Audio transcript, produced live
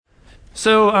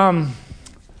So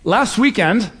last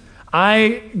weekend,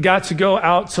 I got to go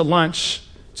out to lunch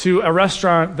to a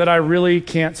restaurant that I really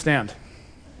can't stand.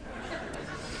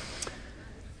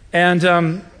 And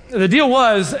the deal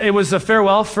was, it was a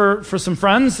farewell for some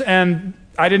friends, and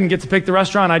I didn't get to pick the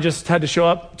restaurant. I just had to show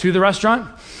up to the restaurant.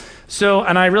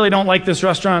 And I really don't like this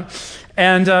restaurant.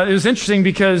 And it was interesting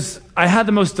because I had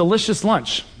the most delicious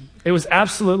lunch. It was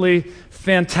absolutely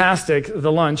fantastic,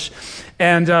 the lunch.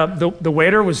 And the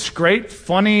waiter was great,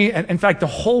 funny. And in fact, the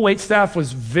whole wait staff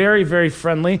was very, very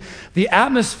friendly. The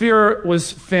atmosphere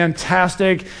was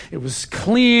fantastic. It was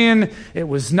clean. It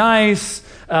was nice.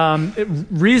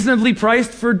 Reasonably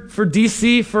priced for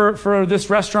DC, for this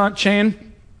restaurant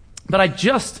chain. But I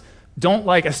still don't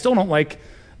like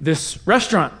this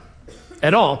restaurant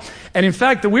at all. And in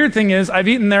fact, the weird thing is I've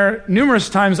eaten there numerous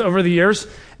times over the years,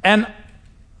 and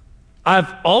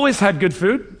I've always had good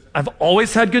food. I've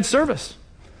always had good service.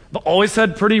 I've always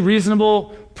had pretty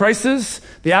reasonable prices.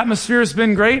 The atmosphere has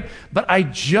been great, but I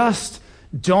just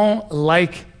don't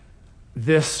like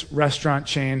this restaurant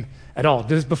chain at all.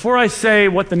 Before I say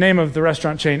what the name of the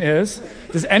restaurant chain is,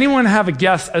 does anyone have a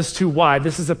guess as to why?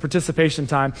 This is a participation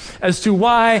time. As to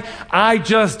why I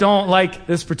just don't like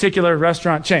this particular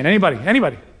restaurant chain.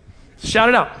 Anybody? Shout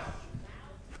it out.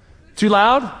 Too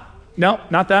loud? No,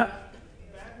 not that.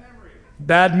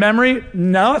 Bad memory?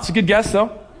 No, that's a good guess,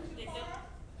 though.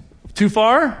 Too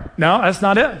far? No, that's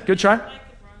not it. Good try.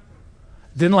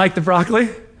 Didn't like the broccoli?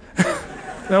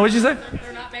 No, what'd you say?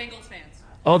 They're not Bengals fans.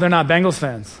 Oh, they're not Bengals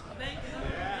fans.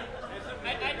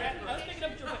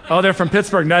 Oh, they're from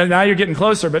Pittsburgh. Now you're getting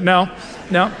closer, but no.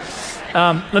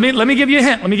 Let me give you a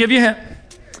hint.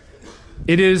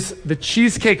 It is the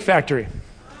Cheesecake Factory.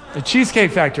 The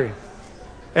Cheesecake Factory.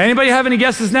 Anybody have any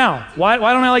guesses now? Why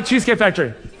don't I like Cheesecake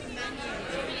Factory?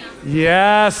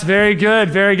 Yes, very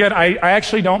good. I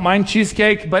actually don't mind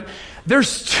cheesecake, but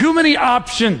there's too many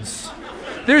options.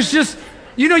 There's just,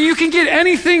 you can get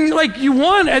anything like you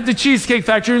want at the Cheesecake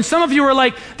Factory, and some of you are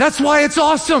like, that's why it's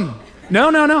awesome.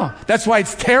 No. That's why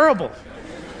it's terrible.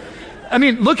 I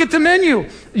mean, look at the menu.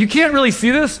 You can't really see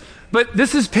this, but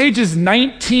this is pages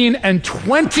 19 and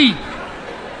 20.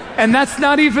 And that's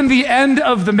not even the end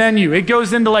of the menu. It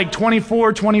goes into like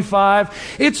 24,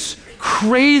 25. It's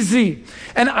crazy.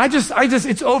 And I just,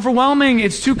 it's overwhelming.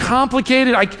 It's too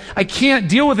complicated. I can't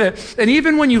deal with it. And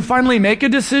even when you finally make a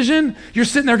decision, you're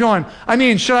sitting there going,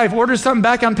 should I have ordered something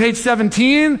back on page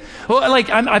 17? Well,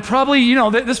 I probably,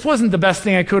 this wasn't the best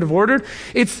thing I could have ordered.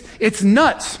 It's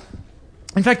nuts.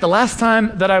 In fact, the last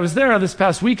time that I was there this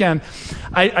past weekend,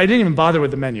 I didn't even bother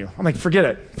with the menu. I'm like, forget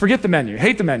it. Forget the menu.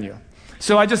 Hate the menu.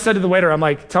 So I just said to the waiter, I'm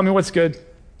like, tell me what's good.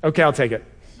 Okay, I'll take it.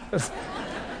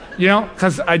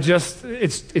 Because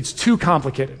it's too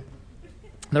complicated.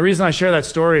 The reason I share that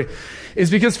story is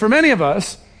because for many of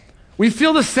us, we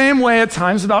feel the same way at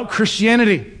times about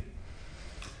Christianity.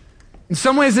 In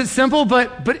some ways it's simple,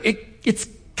 but it's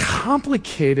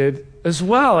complicated as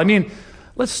well.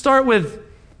 Let's start with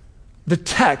the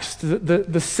text,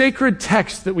 the sacred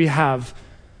text that we have.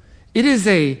 It is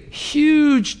a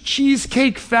huge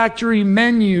Cheesecake Factory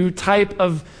menu type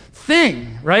of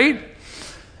thing, right?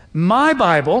 My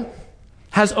Bible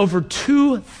has over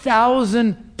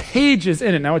 2,000 pages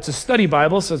in it. Now, it's a study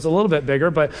Bible, so it's a little bit bigger,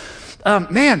 but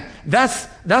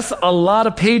that's a lot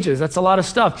of pages. That's a lot of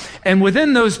stuff. And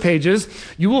within those pages,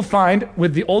 you will find,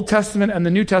 with the Old Testament and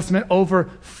the New Testament, over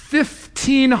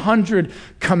 1,500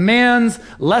 commands,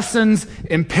 lessons,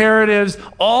 imperatives,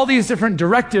 all these different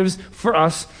directives for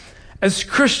us as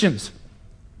Christians.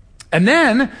 And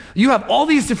then you have all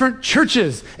these different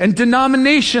churches and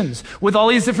denominations with all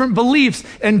these different beliefs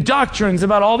and doctrines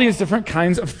about all these different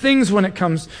kinds of things when it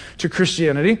comes to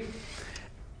Christianity.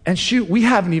 And we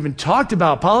haven't even talked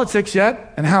about politics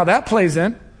yet and how that plays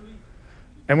in.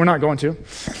 And we're not going to.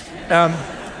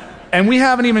 And we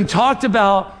haven't even talked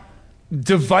about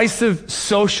divisive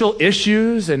social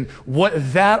issues and what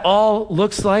that all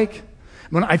looks like.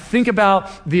 When I think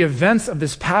about the events of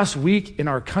this past week in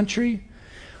our country,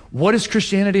 what does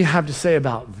Christianity have to say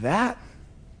about that?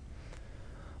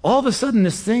 All of a sudden,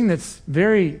 this thing that's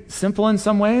very simple in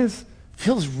some ways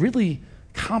feels really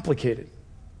complicated.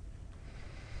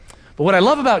 But what I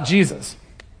love about Jesus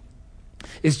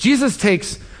is Jesus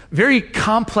takes very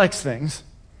complex things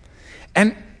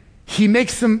and he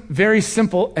makes them very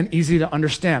simple and easy to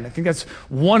understand. I think that's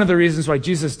one of the reasons why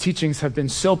Jesus' teachings have been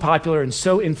so popular and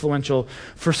so influential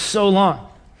for so long.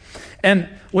 And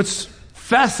what's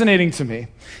fascinating to me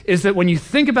is that when you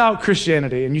think about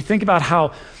Christianity and you think about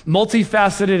how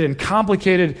multifaceted and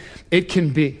complicated it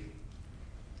can be,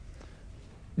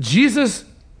 Jesus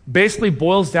basically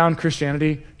boils down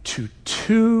Christianity to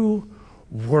two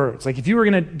words. Like if you were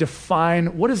going to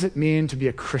define what does it mean to be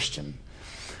a Christian,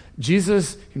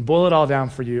 Jesus can boil it all down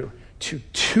for you to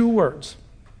 2 words.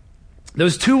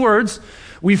 Those 2 words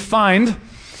we find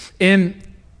in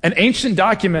an ancient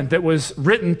document that was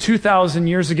written 2,000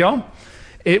 years ago.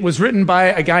 It was written by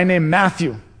a guy named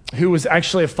Matthew, who was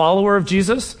actually a follower of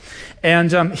Jesus.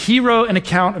 And he wrote an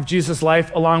account of Jesus'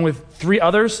 life along with 3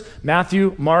 others,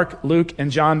 Matthew, Mark, Luke,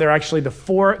 and John. They're actually the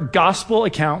 4 gospel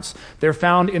accounts. They're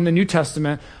found in the New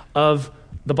Testament of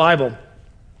the Bible.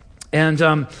 And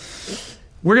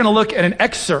we're going to look at an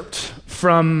excerpt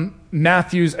from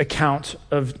Matthew's account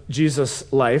of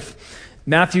Jesus' life.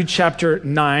 Matthew chapter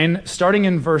 9, starting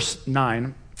in verse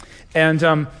 9.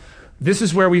 And this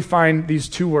is where we find these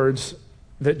 2 words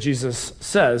that Jesus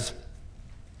says.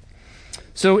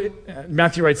 So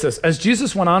Matthew writes this: as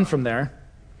Jesus went on from there,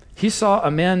 he saw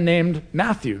a man named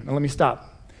Matthew. Now let me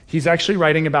stop. He's actually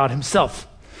writing about himself.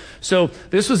 So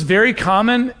this was very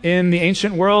common in the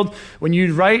ancient world. When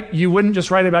you'd write, you wouldn't just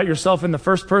write about yourself in the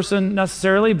first person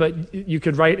necessarily, but you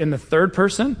could write in the third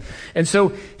person. And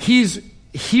so he's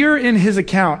here in his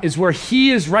account is where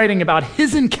he is writing about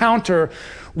his encounter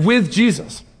with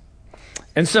Jesus.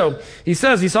 And so he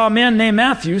says he saw a man named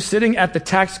Matthew sitting at the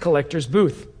tax collector's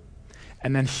booth.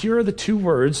 And then here are the 2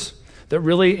 words that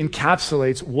really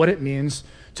encapsulates what it means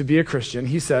to be a Christian.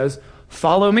 He says,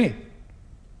 "Follow me,"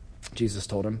 Jesus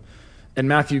told him. And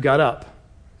Matthew got up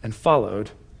and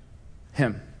followed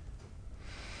him.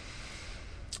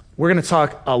 We're going to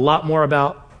talk a lot more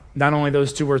about not only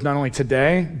those 2 words, not only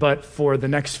today, but for the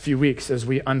next few weeks as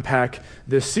we unpack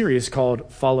this series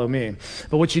called Follow Me.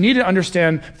 But what you need to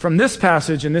understand from this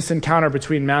passage and this encounter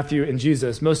between Matthew and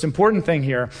Jesus, most important thing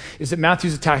here is that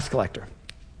Matthew's a tax collector.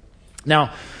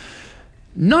 Now,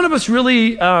 none of us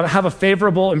really have a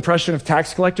favorable impression of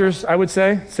tax collectors, I would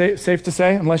say, safe to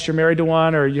say, unless you're married to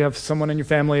one or you have someone in your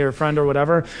family or a friend or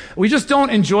whatever. We just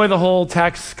don't enjoy the whole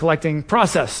tax collecting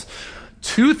process.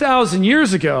 2,000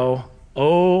 years ago,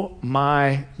 oh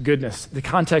my goodness, the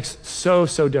context so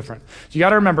different. You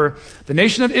got to remember, the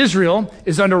nation of Israel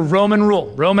is under Roman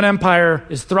rule. Roman Empire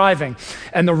is thriving,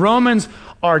 and the Romans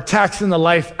are taxing the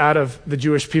life out of the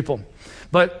Jewish people.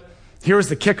 But here's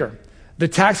the kicker. The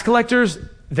tax collectors,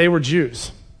 they were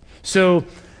Jews. So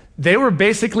they were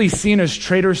basically seen as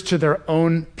traitors to their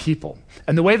own people.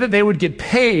 And the way that they would get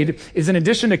paid is in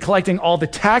addition to collecting all the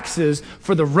taxes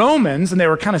for the Romans, and they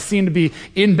were kind of seen to be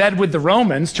in bed with the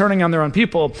Romans, turning on their own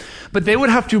people, but they would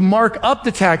have to mark up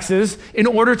the taxes in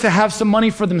order to have some money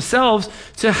for themselves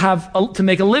to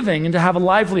make a living and to have a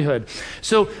livelihood.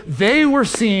 So they were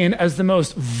seen as the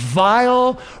most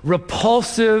vile,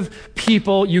 repulsive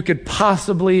people you could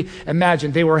possibly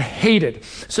imagine. They were hated.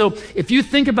 So if you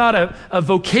think about a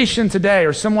vocation today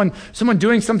or someone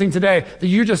doing something today that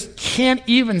you just can't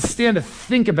even stand to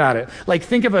think about it. Like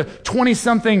think of a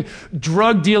 20-something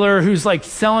drug dealer who's like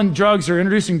selling drugs or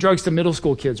introducing drugs to middle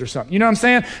school kids or something. You know what I'm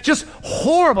saying? Just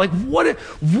horrible. Like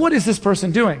what is this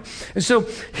person doing? And so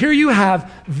here you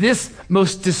have this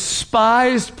most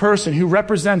despised person who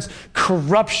represents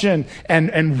corruption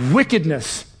and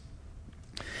wickedness.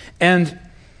 And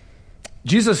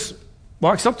Jesus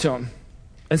walks up to him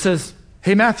and says,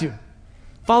 "Hey, Matthew,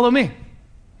 follow me."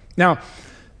 Now,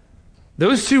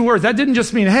 those 2 words, that didn't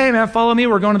just mean, "Hey, man, follow me.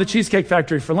 We're going to the Cheesecake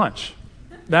Factory for lunch."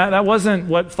 That wasn't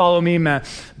what follow me meant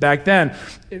back then.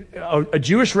 A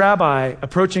Jewish rabbi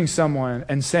approaching someone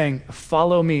and saying,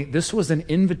 "Follow me," this was an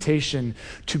invitation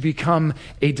to become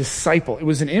a disciple. It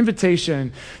was an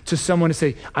invitation to someone to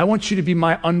say, "I want you to be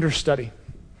my understudy.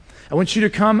 I want you to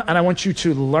come and I want you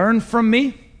to learn from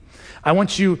me. I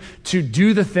want you to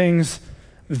do the things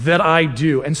that I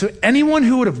do." And so anyone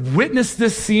who would have witnessed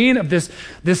this scene of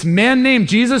this man named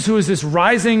Jesus, who is this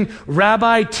rising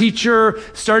rabbi, teacher,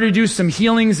 started to do some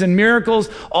healings and miracles,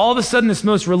 all of a sudden this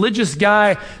most religious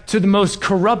guy to the most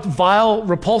corrupt, vile,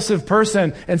 repulsive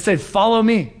person and said, "Follow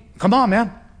me." Come on,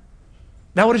 man.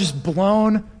 That would have just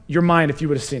blown your mind if you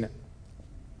would have seen it.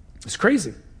 It's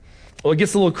crazy. Well, it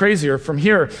gets a little crazier from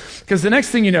here, because the next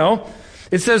thing you know,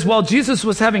 it says, while Jesus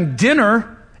was having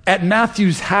dinner at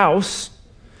Matthew's house,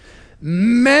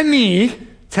 many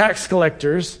tax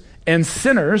collectors and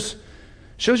sinners,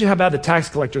 shows you how bad the tax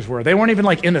collectors were. They weren't even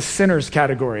like in the sinners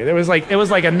category. It was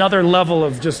like another level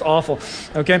of just awful,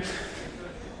 okay?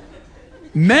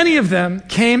 Many of them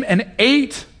came and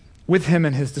ate with him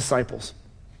and his disciples.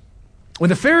 When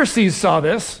the Pharisees saw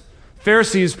this,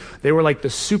 Pharisees, they were like the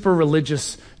super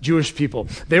religious Jewish people.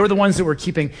 They were the ones that were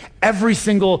keeping every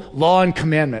single law and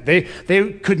commandment. They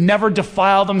could never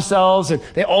defile themselves, and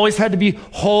they always had to be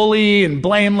holy and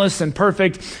blameless and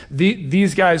perfect.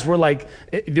 These guys were like,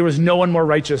 there was no one more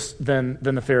righteous than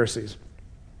the Pharisees.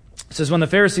 It says, when the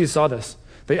Pharisees saw this,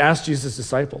 they asked Jesus'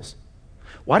 disciples,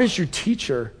 "Why does your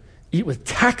teacher eat with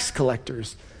tax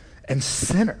collectors and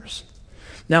sinners?"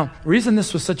 Now, the reason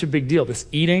this was such a big deal, this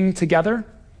eating together,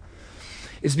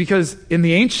 is because in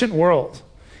the ancient world,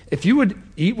 if you would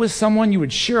eat with someone, you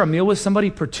would share a meal with somebody,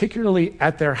 particularly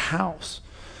at their house,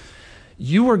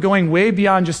 you were going way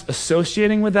beyond just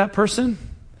associating with that person.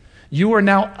 You are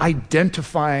now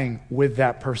identifying with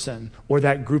that person or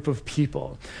that group of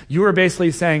people. You are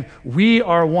basically saying, we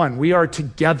are one. We are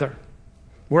together.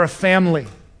 We're a family.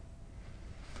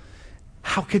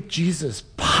 How could Jesus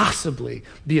possibly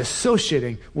be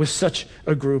associating with such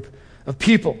a group of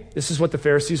people? This is what the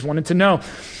Pharisees wanted to know.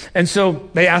 And so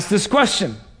they asked this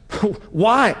question,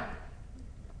 why?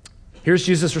 Here's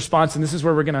Jesus' response, and this is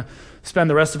where we're going to spend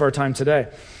the rest of our time today.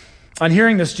 On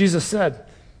hearing this, Jesus said,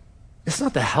 "It's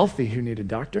not the healthy who need a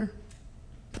doctor,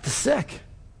 but the sick.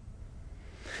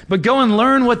 But go and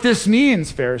learn what this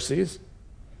means, Pharisees.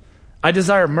 I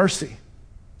desire mercy,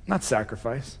 not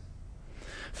sacrifice.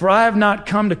 For I have not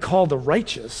come to call the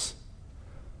righteous,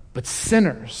 but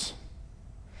sinners."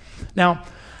 Now,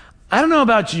 I don't know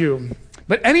about you,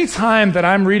 but any time that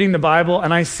I'm reading the Bible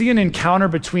and I see an encounter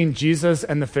between Jesus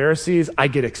and the Pharisees, I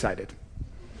get excited.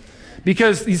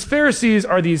 Because these Pharisees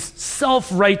are these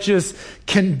self-righteous,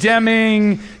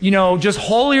 condemning, just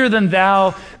holier than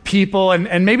thou people.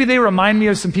 And maybe they remind me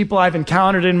of some people I've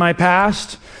encountered in my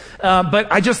past.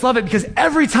 But I just love it because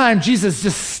every time Jesus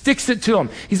just sticks it to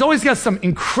them, he's always got some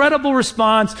incredible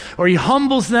response, or he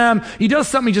humbles them. He does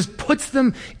something, he just puts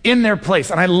them in their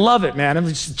place. And I love it, man. I'm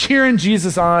just cheering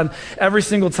Jesus on every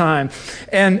single time.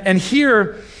 And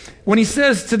here, when he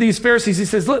says to these Pharisees, he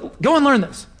says, "Look, go and learn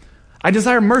this. I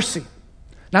desire mercy,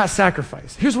 not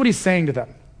sacrifice." Here's what he's saying to them.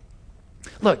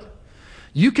 Look,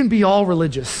 you can be all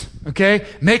religious, okay?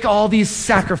 Make all these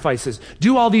sacrifices,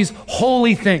 do all these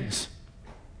holy things.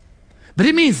 But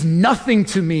it means nothing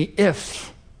to me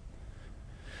if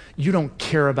you don't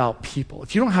care about people.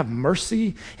 If you don't have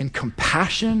mercy and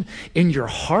compassion in your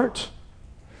heart,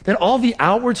 then all the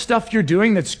outward stuff you're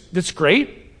doing that's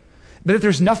great, but if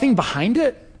there's nothing behind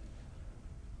it,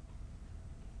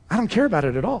 I don't care about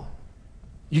it at all.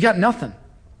 You got nothing.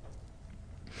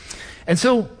 And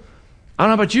so, I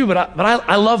don't know about you, but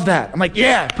I love that. I'm like,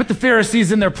 yeah, put the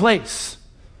Pharisees in their place.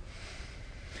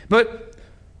 But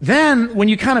then, when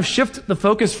you kind of shift the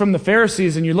focus from the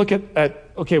Pharisees and you look at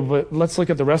okay, but let's look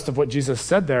at the rest of what Jesus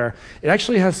said there, it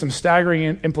actually has some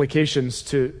staggering implications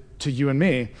to you and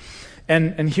me.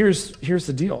 And here's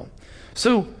the deal.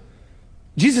 So,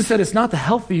 Jesus said it's not the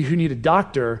healthy who need a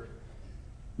doctor,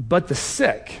 but the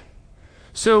sick.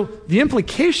 So, the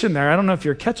implication there, I don't know if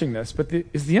you're catching this, but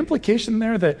is the implication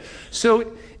there that,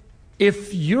 so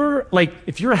if you're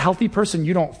a healthy person,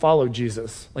 you don't follow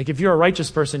Jesus. Like if you're a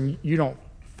righteous person, you don't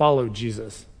follow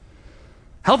Jesus.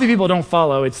 Healthy people don't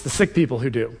follow, it's the sick people who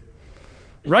do.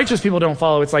 Righteous people don't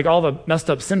follow, it's like all the messed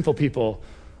up sinful people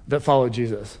that follow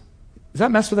Jesus. Does that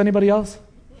mess with anybody else?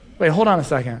 Wait, hold on a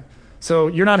second. So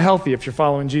you're not healthy if you're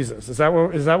following Jesus. Is that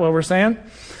what we're saying?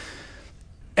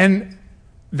 And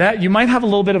that you might have a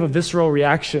little bit of a visceral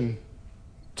reaction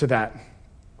to that.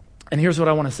 And here's what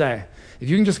I want to say. If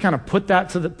you can just kind of put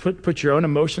that put your own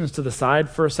emotions to the side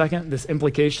for a second, this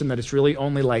implication that it's really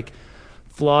only like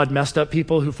flawed, messed up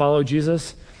people who follow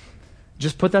Jesus,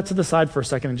 just put that to the side for a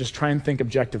second and just try and think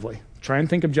objectively. Try and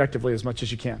think objectively as much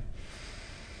as you can.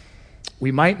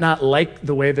 We might not like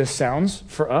the way this sounds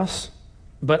for us,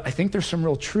 but I think there's some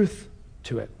real truth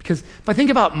to it. Because if I think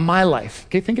about my life,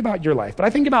 okay, think about your life, but I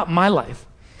think about my life,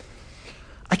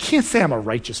 I can't say I'm a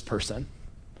righteous person.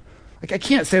 Like I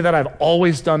can't say that I've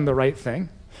always done the right thing.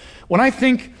 When I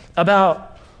think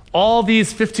about all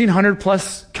these 1,500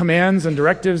 plus commands and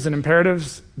directives and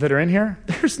imperatives that are in here,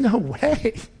 there's no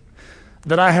way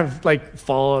that I have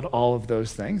followed all of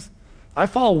those things. I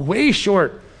fall way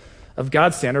short of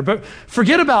God's standard. But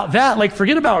forget about that.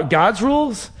 Forget about God's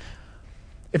rules.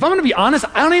 If I'm going to be honest,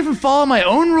 I don't even follow my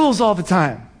own rules all the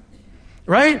time.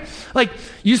 Right?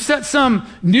 You set some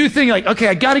new thing, okay,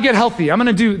 I got to get healthy. I'm going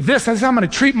to do this. That's how I'm going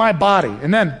to treat my body.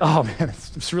 And then, oh man, I'm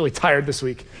just really tired this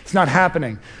week. It's not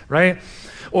happening. Right?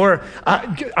 Or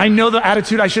I know the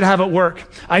attitude I should have at work.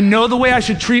 I know the way I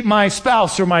should treat my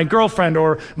spouse or my girlfriend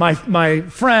or my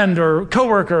friend or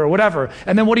coworker or whatever.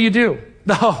 And then what do?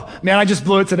 Oh, man, I just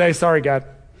blew it today. Sorry, God.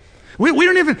 We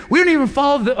don't even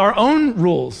follow our own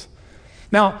rules.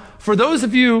 Now, for those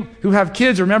of you who have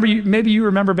kids, maybe you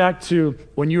remember back to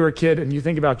when you were a kid and you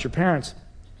think about your parents.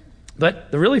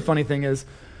 But the really funny thing is,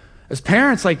 as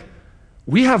parents,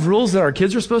 we have rules that our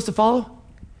kids are supposed to follow,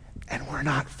 and we're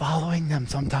not following them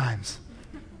sometimes.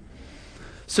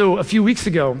 So a few weeks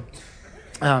ago,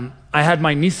 I had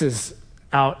my nieces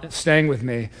out staying with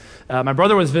me. My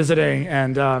brother was visiting,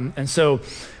 and so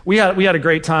we had a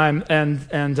great time, and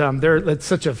they're at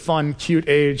such a fun, cute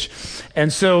age,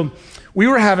 and so we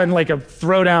were having like a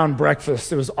throwdown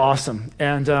breakfast. It was awesome,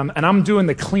 and I'm doing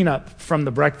the cleanup from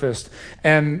the breakfast,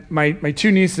 and my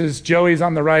two nieces, Joey's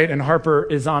on the right and Harper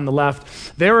is on the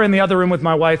left. They were in the other room with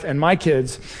my wife and my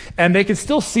kids, and they could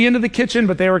still see into the kitchen,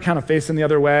 but they were kind of facing the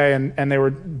other way, and they were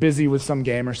busy with some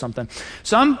game or something.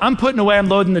 So I'm putting away, I'm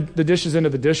loading the dishes into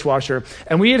the dishwasher,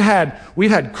 and we'd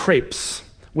had crepes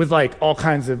with like all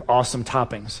kinds of awesome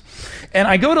toppings, and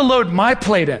I go to load my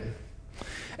plate in.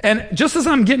 And just as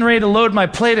I'm getting ready to load my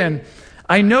plate in,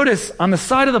 I notice on the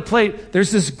side of the plate,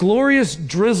 there's this glorious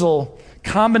drizzle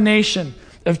combination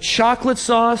of chocolate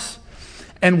sauce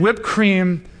and whipped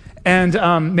cream and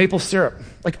maple syrup,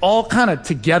 like all kind of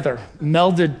together,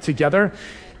 melded together.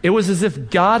 It was as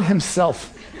if God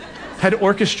himself had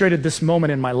orchestrated this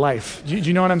moment in my life. Do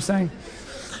you know what I'm saying?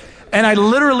 And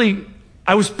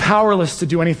I was powerless to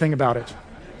do anything about it.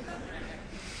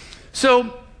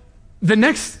 So the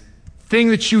next thing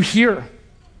that you hear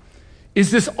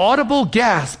is this audible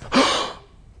gasp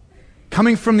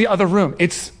coming from the other room.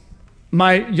 It's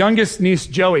my youngest niece,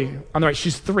 Joey, on the right.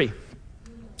 She's 3.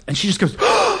 And she just goes,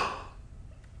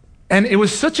 and it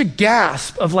was such a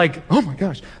gasp of like, oh my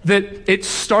gosh, that it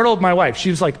startled my wife. She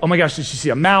was like, oh my gosh, did she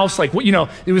see a mouse? Like, what,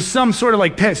 it was some sort of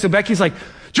like panic. So Becky's like,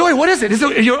 Joey, what is it?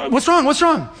 What's wrong? What's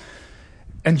wrong?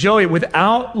 And Joey,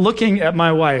 without looking at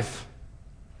my wife,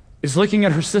 is looking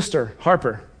at her sister,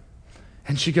 Harper.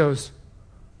 And she goes,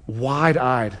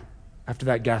 wide-eyed, after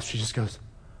that gasp, she just goes,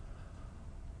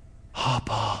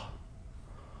 Papa,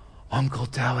 Uncle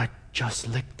Derek just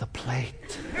licked the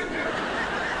plate.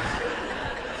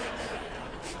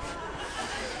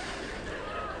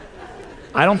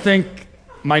 I don't think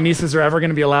my nieces are ever going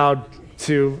to be allowed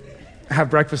to have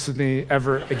breakfast with me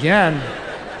ever again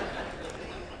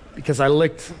because I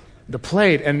licked the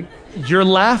plate. And you're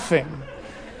laughing.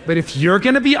 But if you're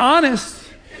going to be honest,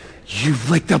 you've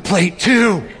licked the plate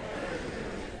too.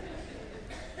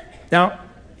 Now,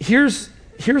 here's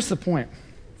the point.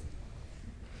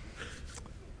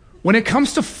 When it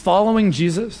comes to following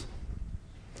Jesus,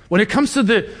 when it comes to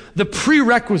the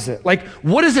prerequisite, like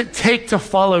what does it take to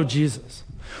follow Jesus?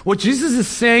 What Jesus is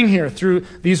saying here through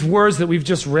these words that we've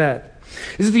just read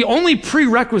is that the only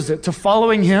prerequisite to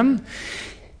following him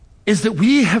is that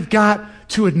we have got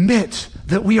to admit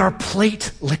that we are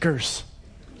plate lickers.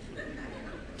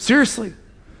 Seriously.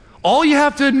 All you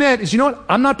have to admit is, you know what?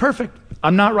 I'm not perfect.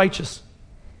 I'm not righteous.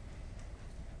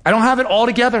 I don't have it all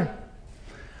together.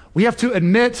 We have to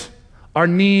admit our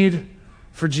need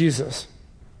for Jesus.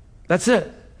 That's it.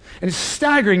 And it's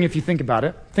staggering if you think about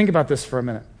it. Think about this for a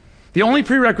minute. The only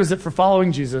prerequisite for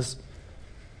following Jesus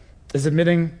is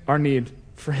admitting our need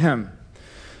for him.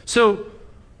 So,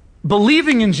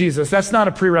 believing in Jesus, that's not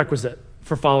a prerequisite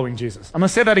for following Jesus. I'm going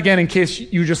to say that again in case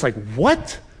you're just like,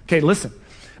 what? Okay, listen.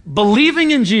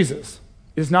 Believing in Jesus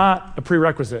is not a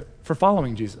prerequisite for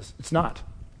following Jesus. It's not.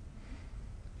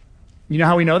 You know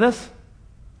how we know this?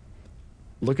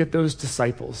 Look at those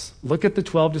disciples. Look at the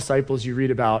 12 disciples you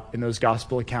read about in those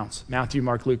gospel accounts, Matthew,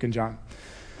 Mark, Luke, and John.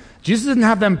 Jesus didn't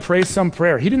have them pray some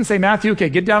prayer. He didn't say, Matthew, okay,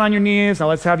 get down on your knees. Now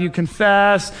let's have you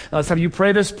confess. Now let's have you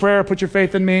pray this prayer. Put your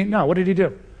faith in me. No, what did he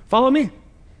do? Follow me.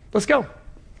 Let's go.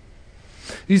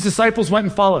 These disciples went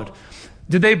and followed.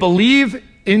 Did they believe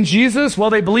in Jesus? Well,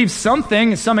 they believed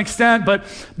something to some extent, but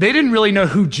they didn't really know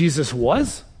who Jesus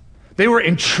was. They were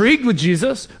intrigued with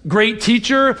Jesus. Great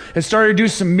teacher, had started to do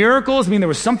some miracles. I mean, there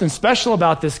was something special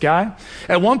about this guy.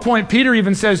 At one point, Peter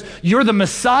even says, you're the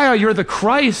Messiah, you're the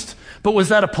Christ. But was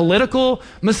that a political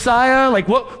Messiah? Like,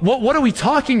 what are we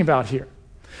talking about here?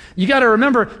 You got to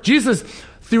remember, Jesus,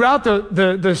 throughout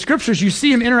the scriptures, you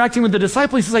see him interacting with the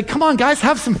disciples. He's like, come on, guys,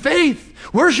 have some faith.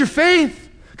 Where's your faith?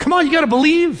 Come on, you got to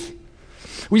believe.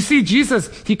 We see Jesus,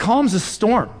 he calms a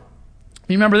storm.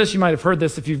 You remember this? You might have heard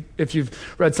this if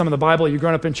you've read some of the Bible, you've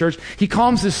grown up in church. He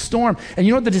calms this storm. And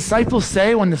you know what the disciples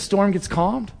say when the storm gets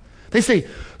calmed? They say,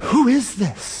 who is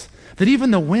this that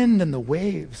even the wind and the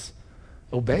waves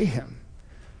obey him?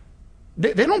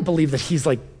 They don't believe that he's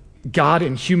like God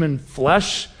in human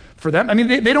flesh for them. I mean,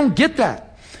 they don't get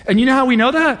that. And you know how we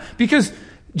know that? Because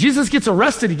Jesus gets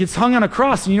arrested. He gets hung on a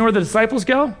cross. And you know where the disciples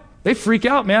go? They freak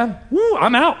out, man. Woo,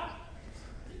 I'm out.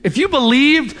 If you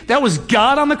believed that was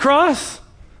God on the cross,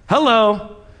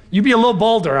 hello, you'd be a little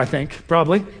bolder, I think,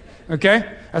 probably. Okay?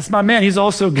 That's my man. He's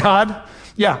also God.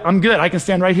 Yeah, I'm good. I can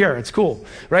stand right here. It's cool,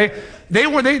 right? They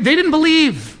didn't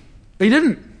believe. They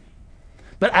didn't.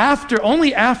 But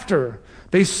only after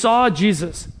they saw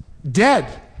Jesus dead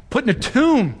put in a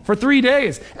tomb for 3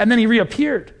 days, and then he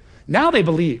reappeared. Now they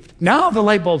believed. Now the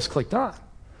light bulbs clicked on.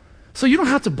 So you don't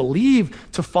have to believe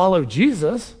to follow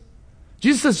Jesus.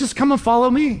 Jesus says, just come and follow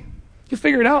me. You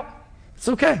figure it out. It's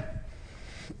okay.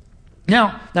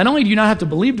 Now, not only do you not have to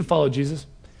believe to follow Jesus,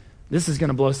 this is going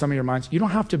to blow some of your minds. You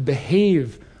don't have to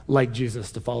behave like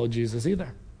Jesus to follow Jesus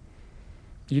either.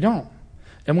 You don't.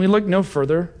 And we look no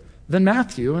further than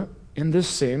Matthew in this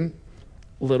same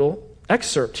little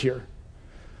excerpt here.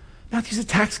 Matthew's a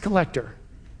tax collector.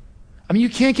 I mean, you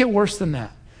can't get worse than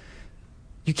that.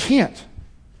 You can't.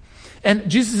 And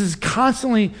Jesus is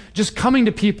constantly just coming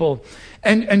to people,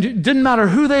 and it didn't matter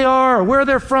who they are or where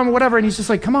they're from or whatever, and he's just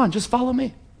like, come on, just follow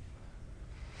me.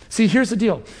 See, here's the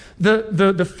deal.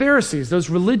 The Pharisees, those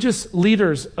religious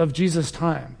leaders of Jesus'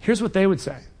 time, here's what they would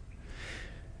say.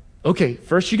 Okay,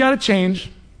 first you got to change,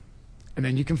 and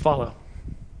then you can follow.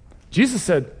 Jesus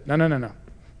said, no.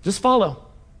 Just follow.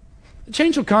 The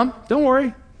change will come. Don't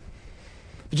worry.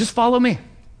 But just follow me.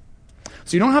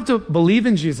 So you don't have to believe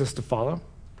in Jesus to follow.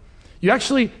 You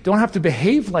actually don't have to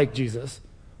behave like Jesus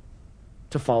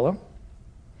to follow.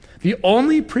 The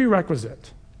only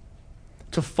prerequisite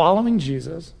to following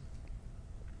Jesus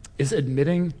is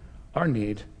admitting our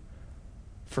need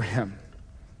for him.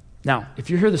 Now, if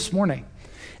you're here this morning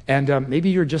and maybe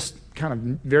you're just kind of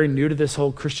very new to this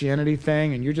whole Christianity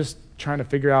thing and you're just trying to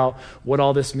figure out what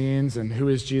all this means and who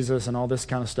is Jesus and all this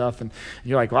kind of stuff, and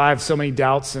you're like, well, I have so many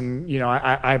doubts and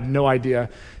I have no idea.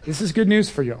 This is good news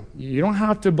for you. You don't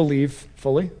have to believe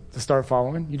fully to start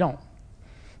following. You don't.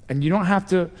 And you don't have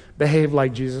to behave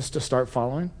like Jesus to start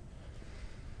following.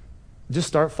 Just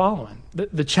start following.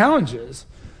 The challenge is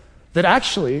that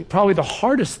actually probably the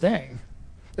hardest thing,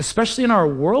 especially in our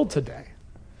world today,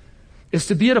 is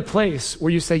to be at a place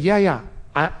where you say, yeah,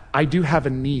 I do have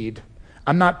a need.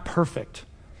 I'm not perfect.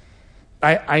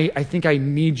 I think I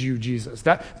need you, Jesus.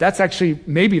 That's actually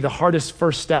maybe the hardest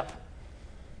first step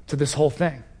to this whole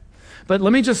thing. But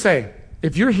let me just say,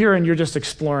 if you're here and you're just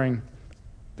exploring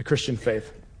the Christian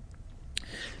faith,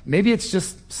 maybe it's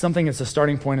just something that's a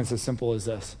starting point that's as simple as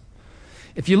this.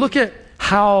 If you look at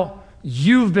how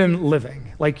you've been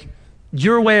living, like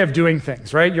your way of doing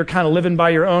things, right? You're kind of living by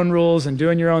your own rules and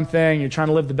doing your own thing. You're trying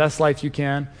to live the best life you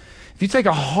can. If you take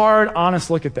a hard, honest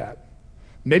look at that,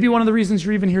 maybe one of the reasons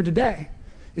you're even here today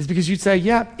is because you'd say,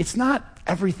 yeah, it's not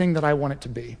everything that I want it to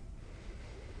be.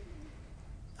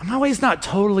 My way's not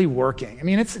totally working. I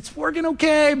mean, it's working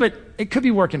okay, but it could be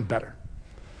working better.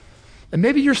 And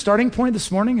maybe your starting point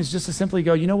this morning is just to simply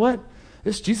go, you know what?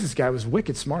 This Jesus guy was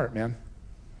wicked smart, man.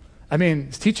 I mean,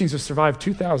 his teachings have survived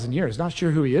 2,000 years. Not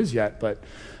sure who he is yet, but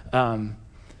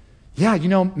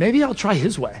maybe I'll try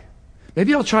his way.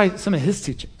 Maybe I'll try some of his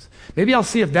teachings. Maybe I'll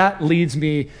see if that leads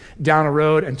me down a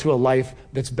road and to a life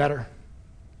that's better.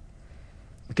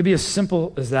 It could be as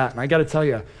simple as that. And I got to tell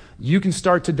you, you can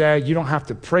start today. You don't have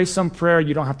to pray some prayer.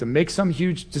 You don't have to make some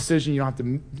huge decision. You don't have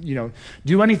to,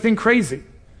 do anything crazy.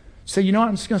 Say, you know what?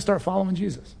 I'm just going to start following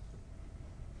Jesus.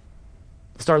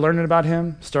 Start learning about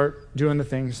him. Start doing the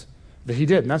things that he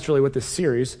did. And that's really what this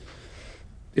series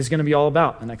is going to be all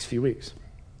about in the next few weeks.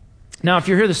 Now, if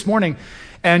you're here this morning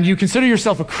and you consider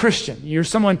yourself a Christian, you're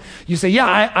someone, you say, yeah,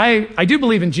 I do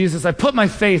believe in Jesus. I put my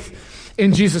faith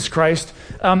in Jesus Christ.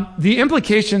 The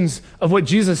implications of what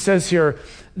Jesus says here,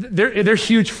 they're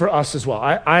huge for us as well.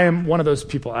 I am one of those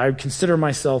people. I consider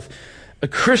myself a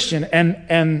Christian.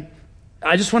 And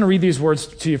I just want to read these words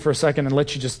to you for a second and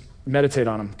let you just meditate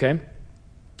on them, okay?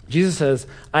 Jesus says,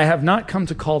 I have not come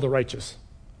to call the righteous,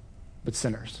 but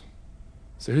sinners.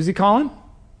 So who's he calling?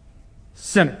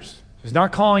 Sinners. He's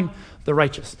not calling the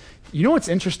righteous. You know what's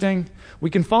interesting? We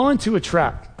can fall into a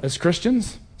trap as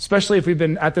Christians, especially if we've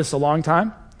been at this a long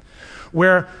time,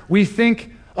 where we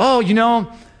think, I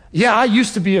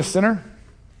used to be a sinner,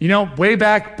 way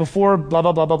back before blah,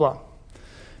 blah, blah, blah, blah.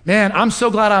 Man, I'm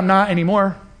so glad I'm not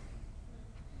anymore.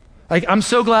 Like, I'm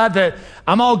so glad that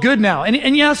I'm all good now.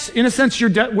 And yes, in a sense,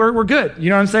 we're good. You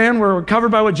know what I'm saying? We're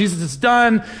covered by what Jesus has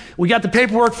done. We got the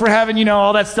paperwork for heaven,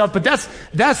 all that stuff. But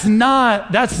that's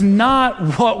not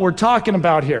what we're talking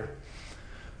about here.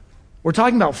 We're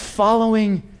talking about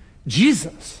following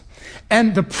Jesus.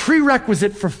 And the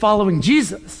prerequisite for following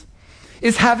Jesus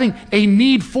is having a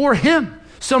need for him.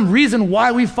 Some reason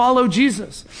why we follow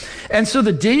Jesus. And so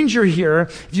the danger here,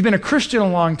 if you've been a Christian a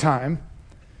long time,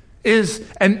 is,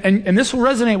 and this will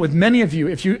resonate with many of you,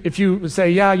 if you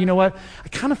say, yeah, you know what, I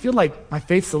kind of feel like my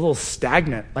faith's a little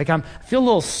stagnant, like I feel a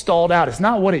little stalled out. It's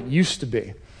not what it used to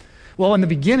be. Well, in the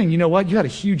beginning, you know what, you had a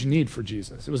huge need for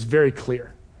Jesus. It was very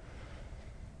clear.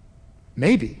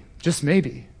 Maybe, just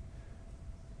maybe,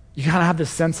 you kind of have this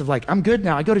sense of like, I'm good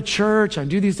now. I go to church, I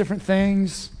do these different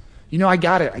things. I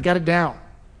got it. I got it down.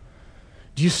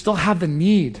 Do you still have the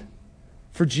need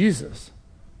for Jesus?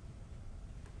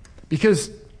 Because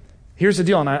here's the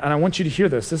deal, and I want you to hear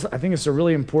this. I think it's a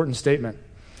really important statement.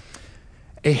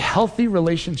 A healthy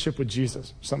relationship with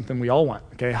Jesus, something we all want,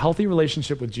 okay? A healthy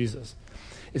relationship with Jesus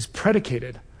is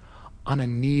predicated on a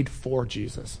need for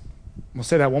Jesus. We'll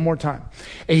say that one more time.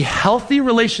 A healthy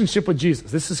relationship with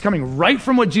Jesus. This is coming right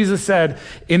from what Jesus said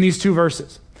in these two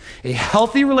verses. A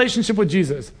healthy relationship with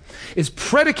Jesus is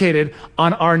predicated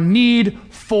on our need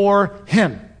for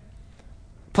him.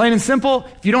 Plain and simple,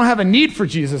 if you don't have a need for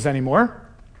Jesus anymore,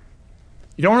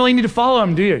 you don't really need to follow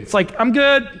him, do you? It's like, I'm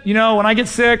good. When I get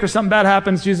sick or something bad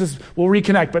happens, Jesus will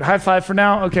reconnect. But high five for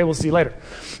now. Okay, we'll see you later.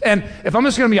 And if I'm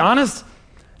just going to be honest,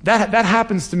 that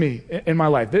happens to me in my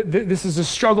life. This is a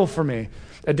struggle for me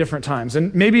at different times.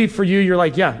 And maybe for you, you're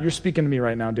like, yeah, you're speaking to me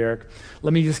right now, Derek.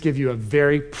 Let me just give you a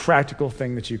very practical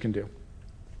thing that you can do.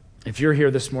 If you're here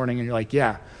this morning and you're like,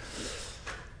 yeah,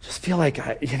 just feel like,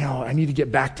 I need to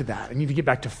get back to that. I need to get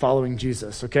back to following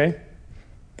Jesus, okay?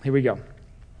 Here we go.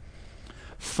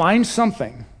 Find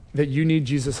something that you need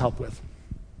Jesus' help with.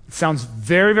 It sounds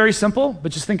very, very simple,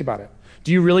 but just think about it.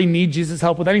 Do you really need Jesus'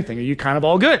 help with anything? Are you kind of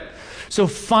all good? So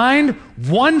find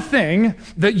one thing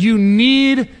that you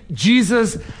need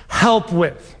Jesus' help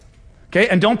with, okay?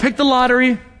 And don't pick the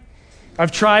lottery.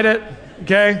 I've tried it,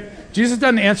 okay? Jesus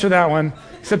doesn't answer that one,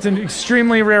 except in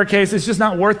extremely rare case. It's just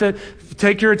not worth it.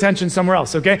 Take your attention somewhere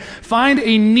else, okay? Find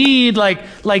a need like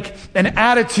an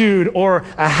attitude or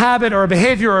a habit or a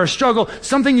behavior or a struggle,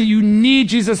 something that you need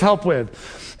Jesus' help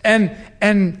with. And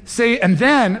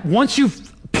then once you've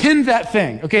pinned that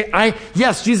thing, okay,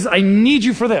 yes, Jesus, I need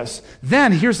you for this.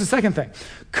 Then here's the second thing.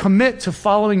 Commit to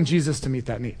following Jesus to meet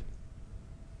that need.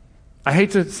 I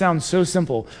hate to sound so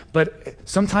simple, but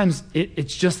sometimes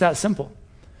it's just that simple.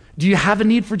 Do you have a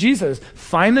need for Jesus?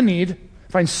 Find the need.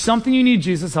 Find something you need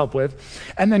Jesus' help with,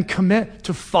 and then commit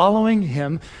to following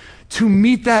him to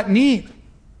meet that need.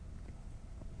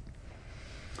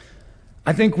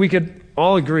 I think we could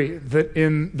all agree that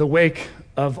in the wake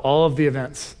of all of the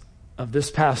events of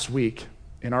this past week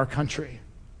in our country,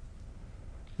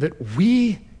 that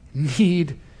we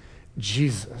need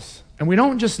Jesus. And we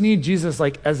don't just need Jesus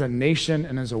like as a nation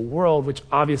and as a world, which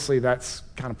obviously that's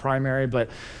kind of primary, but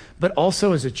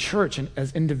also as a church and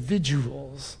as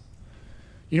individuals.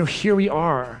 Here we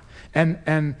are,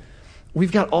 and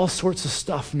we've got all sorts of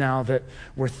stuff now that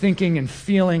we're thinking and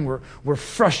feeling. We're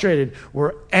frustrated.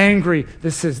 We're angry.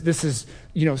 This is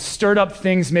stirred up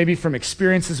things maybe from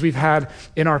experiences we've had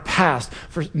in our past.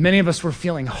 For many of us, we're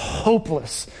feeling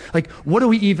hopeless. Like, what do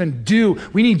we even do?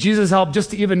 We need Jesus' help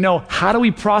just to even know, how do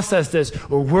we process this,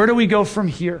 or where do we go from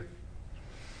here?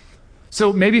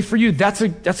 So maybe for you, that's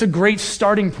a great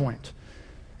starting point.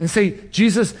 And say,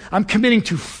 Jesus, I'm committing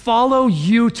to follow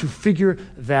you to figure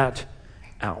that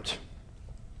out.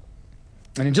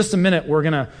 And in just a minute, we're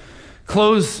going to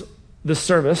close the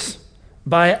service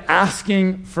by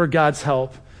asking for God's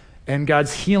help and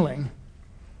God's healing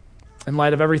in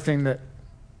light of everything that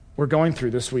we're going through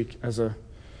this week as a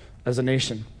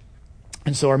nation.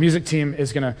 And so our music team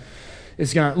is going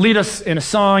to lead us in a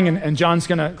song, and John's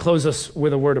going to close us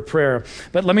with a word of prayer.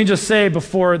 But let me just say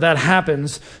before that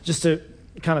happens, just to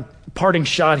kind of parting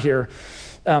shot here.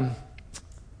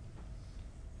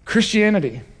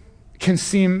 Christianity can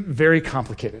seem very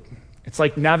complicated. It's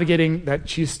like navigating that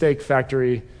cheesesteak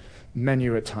factory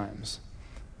menu at times.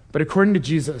 But according to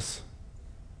Jesus,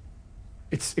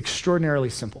 it's extraordinarily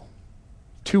simple.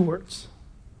 2 words: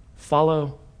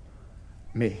 follow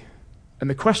me. And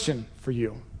the question for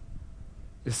you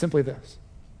is simply this: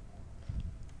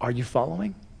 are you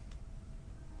following?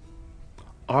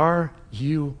 Are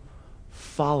you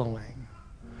following?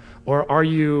 Or are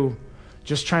you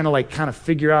just trying to kind of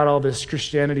figure out all this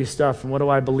Christianity stuff and what do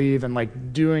I believe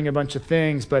and doing a bunch of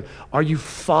things, but are you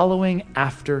following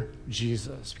after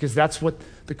Jesus? Because that's what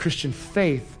the Christian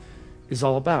faith is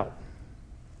all about.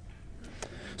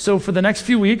 So for the next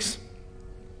few weeks,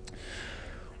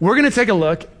 we're going to take a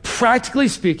look, practically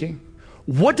speaking,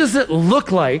 what does it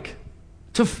look like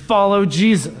to follow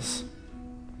Jesus?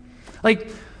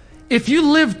 If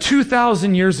you lived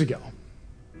 2,000 years ago,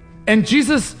 and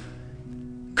Jesus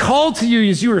called to you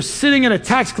as you were sitting in a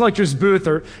tax collector's booth,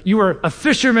 or you were a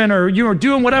fisherman, or you were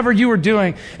doing whatever you were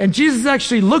doing, and Jesus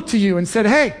actually looked to you and said,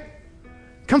 hey,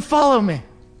 come follow me.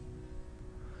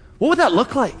 What would that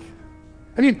look like?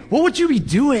 What would you be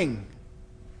doing?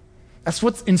 That's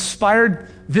what's inspired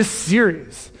this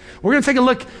series. We're going to take a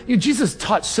look. Jesus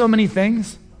taught so many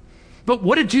things, but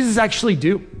what did Jesus actually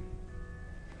do?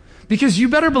 Because you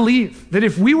better believe that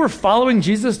if we were following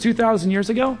Jesus 2,000 years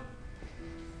ago,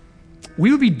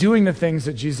 we would be doing the things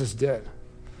that Jesus did.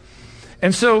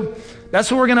 And so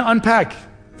that's what we're going to unpack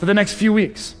for the next few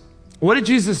weeks. What did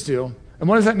Jesus do, and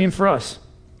what does that mean for us?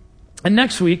 And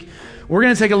next week, we're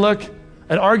going to take a look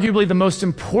at arguably the most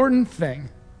important thing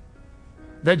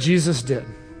that Jesus did.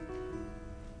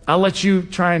 I'll let you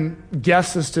try and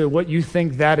guess as to what you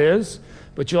think that is,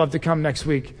 but you'll have to come next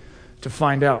week to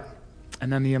find out,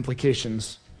 and then the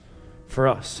implications for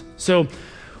us. So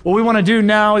what we want to do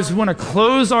now is we want to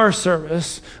close our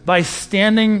service by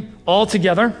standing all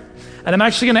together, and I'm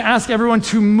actually going to ask everyone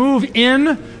to move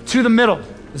in to the middle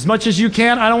as much as you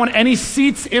can. I don't want any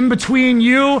seats in between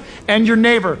you and your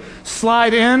neighbor.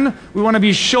 Slide in. We want to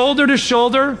be shoulder to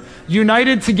shoulder,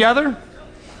 united together.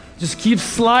 Just keep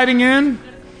sliding in.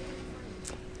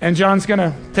 And John's going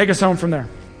to take us home from there.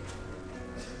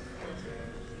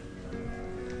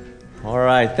 All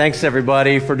right. Thanks,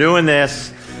 everybody, for doing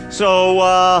this. So,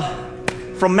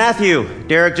 from Matthew,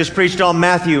 Derek just preached on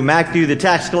Matthew. Matthew, the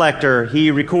tax collector, he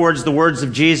records the words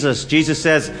of Jesus. Jesus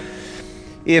says,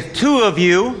 if two of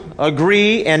you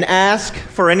agree and ask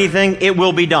for anything, it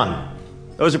will be done.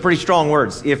 Those are pretty strong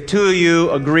words. If two of you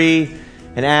agree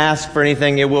and ask for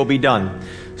anything, it will be done.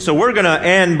 So we're going to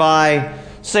end by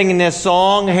singing this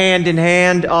song, Hand in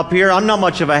Hand, up here. I'm not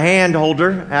much of a hand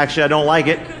holder. Actually, I don't like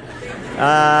it.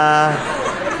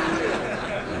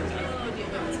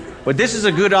 But this is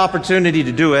a good opportunity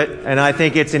to do it, and I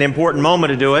think it's an important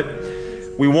moment to do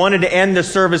it. We wanted to end the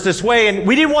service this way, and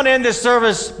we didn't want to end this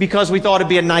service because we thought it'd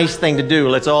be a nice thing to do.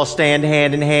 Let's all stand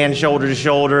hand in hand, shoulder to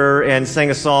shoulder, and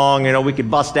sing a song. You know, we could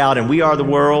bust out and We Are the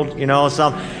World, you know,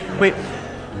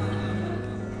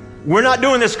 We're not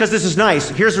doing this because this is nice.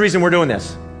 Here's the reason we're doing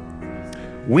this.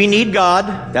 We need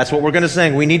God. That's what we're going to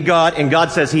sing. We need God, and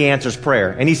God says He answers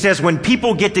prayer. And He says when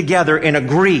people get together and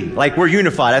agree, like we're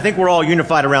unified, I think we're all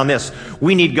unified around this,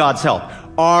 we need God's help.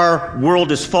 Our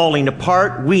world is falling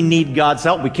apart. We need God's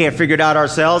help. We can't figure it out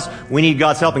ourselves. We need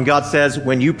God's help. And God says,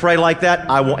 when you pray like that,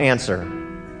 I will answer.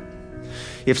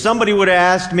 If somebody would have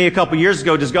asked me a couple years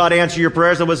ago, does God answer your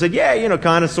prayers? I would have said, yeah, you know,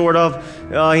 kind of, sort of.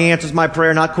 He answers my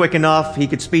prayer, not quick enough. He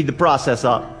could speed the process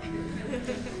up.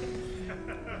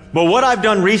 But what I've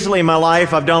done recently in my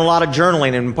life, I've done a lot of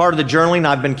journaling. And part of the journaling,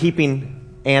 I've been keeping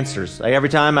answers. Every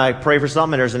time I pray for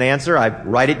something and there's an answer, I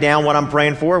write it down what I'm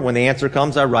praying for. When the answer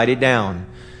comes, I write it down.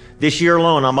 This year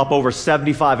alone, I'm up over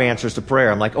 75 answers to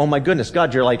prayer. I'm like, oh my goodness,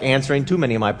 God, you're like answering too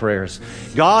many of my prayers.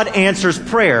 God answers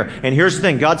prayer. And here's the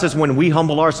thing. God says when we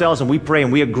humble ourselves and we pray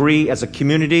and we agree as a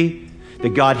community,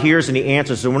 that God hears and He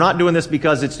answers. So we're not doing this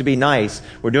because it's to be nice.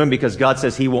 We're doing it because God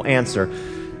says He will answer.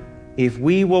 If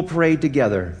we will pray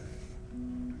together,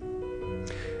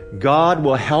 God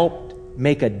will help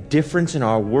make a difference in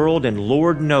our world, and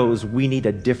Lord knows we need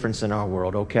a difference in our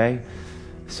world, okay?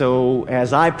 So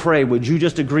as I pray, would you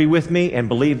just agree with me and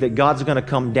believe that God's going to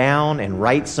come down and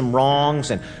right some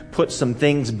wrongs and put some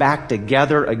things back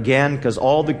together again, because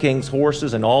all the king's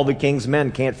horses and all the king's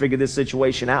men can't figure this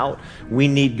situation out. We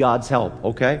need God's help,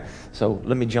 okay? So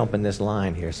let me jump in this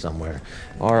line here somewhere,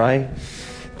 all right?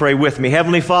 Pray with me.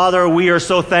 Heavenly Father, we are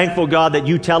so thankful, God, that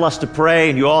you tell us to pray,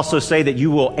 and you also say that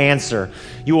you will answer.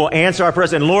 You will answer our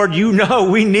prayers. And Lord, you know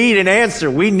we need an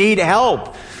answer. We need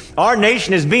help. Our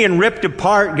nation is being ripped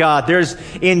apart, God. There's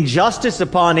injustice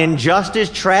upon injustice,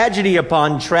 tragedy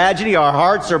upon tragedy. Our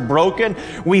hearts are broken.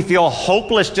 We feel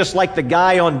hopeless, just like the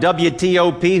guy on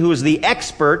WTOP who's the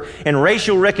expert in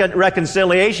racial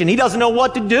reconciliation. He doesn't know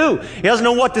what to do. He doesn't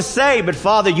know what to say. But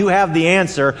Father, you have the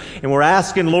answer. And we're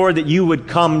asking, Lord, that you would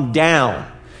come down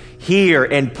here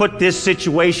and put this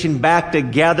situation back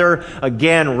together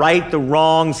again, right the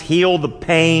wrongs, heal the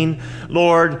pain.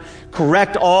 Lord,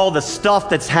 correct all the stuff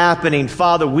that's happening.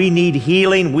 Father, we need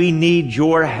healing. We need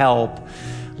your help.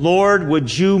 Lord,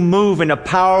 would you move in a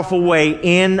powerful way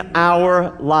in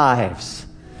our lives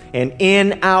and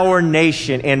in our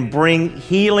nation and bring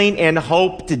healing and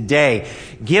hope today.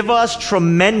 Give us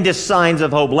tremendous signs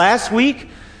of hope. Last week,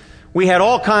 we had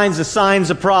all kinds of signs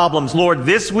of problems. Lord,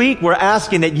 this week we're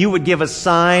asking that you would give us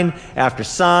sign after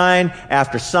sign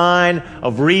after sign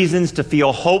of reasons to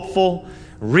feel hopeful,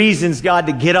 reasons, God,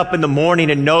 to get up in the morning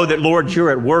and know that, Lord,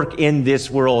 you're at work in this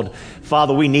world.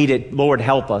 Father, we need it. Lord,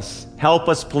 help us. Help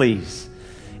us, please.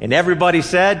 And everybody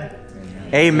said,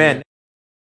 Amen.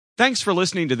 Thanks for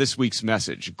listening to this week's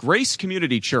message. Grace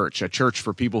Community Church, a church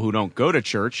for people who don't go to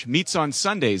church, meets on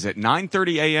Sundays at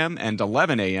 9:30 a.m. and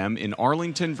 11 a.m. in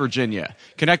Arlington, Virginia.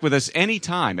 Connect with us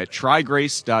anytime at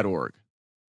trygrace.org.